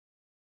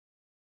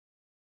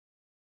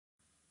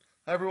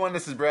Hi everyone,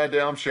 this is Brad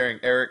Dale. I'm sharing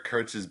Eric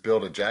Kurtz's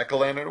Build a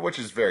Jack-o'-lantern, which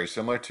is very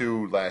similar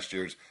to last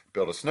year's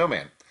Build a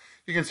Snowman.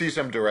 You can see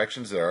some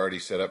directions that are already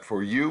set up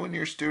for you and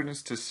your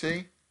students to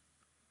see.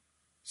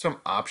 Some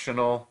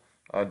optional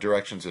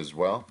directions as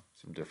well,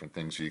 some different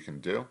things you can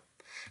do.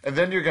 And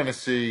then you're going to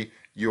see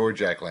your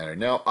jack-o'-lantern.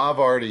 Now, I've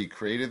already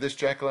created this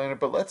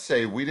jack-o'-lantern, but let's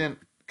say we didn't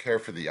care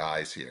for the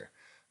eyes here.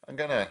 I'm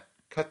going to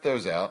cut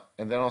those out,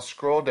 and then I'll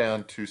scroll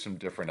down to some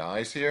different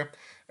eyes here.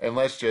 And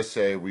let's just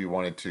say we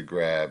wanted to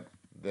grab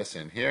this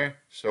in here.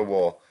 So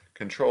we'll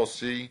Control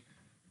C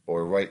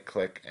or right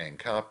click and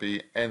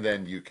copy, and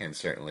then you can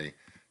certainly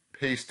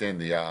paste in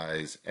the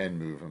eyes and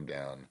move them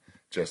down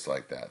just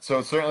like that. So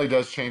it certainly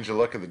does change the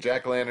look of the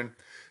jack-o'-lantern.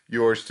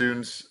 Your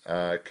students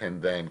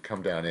can then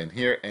come down in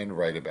here and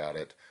write about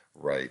it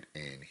right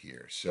in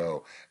here.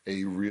 So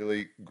a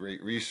really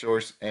great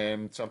resource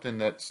and something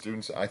that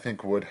students I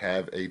think would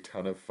have a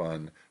ton of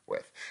fun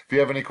with. If you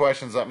have any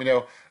questions, let me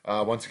know.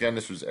 Once again,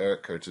 this was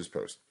Eric Kurtz's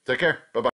post. Take care. Bye-bye.